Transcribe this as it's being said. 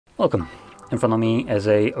Welcome. In front of me is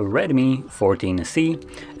a Redmi 14C,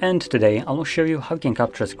 and today I will show you how you can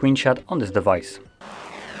capture a screenshot on this device.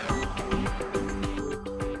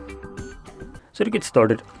 So to get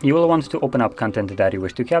started, you will want to open up content that you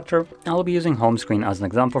wish to capture. I'll be using home screen as an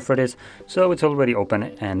example for this, so it's already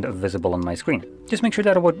open and visible on my screen. Just make sure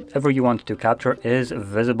that whatever you want to capture is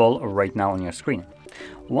visible right now on your screen.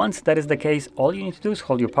 Once that is the case, all you need to do is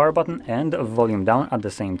hold your power button and volume down at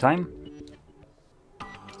the same time.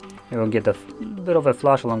 You will get a bit of a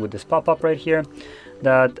flash along with this pop-up right here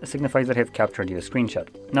that signifies that I have captured your screenshot.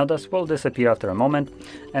 Now this will disappear after a moment,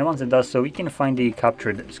 and once it does so, you can find the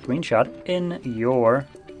captured screenshot in your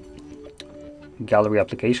gallery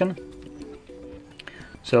application.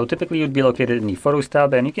 So typically you'd be located in the Photos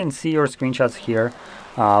tab, and you can see your screenshots here,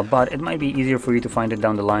 but it might be easier for you to find it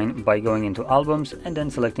down the line by going into Albums and then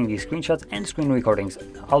selecting the Screenshots and Screen Recordings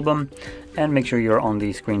album, and make sure you're on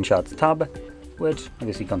the Screenshots tab, which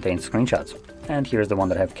obviously contains screenshots. And here's the one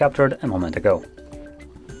that I have captured a moment ago.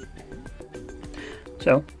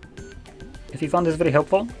 So, if you found this video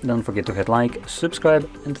helpful, don't forget to hit like, subscribe,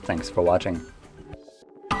 and thanks for watching.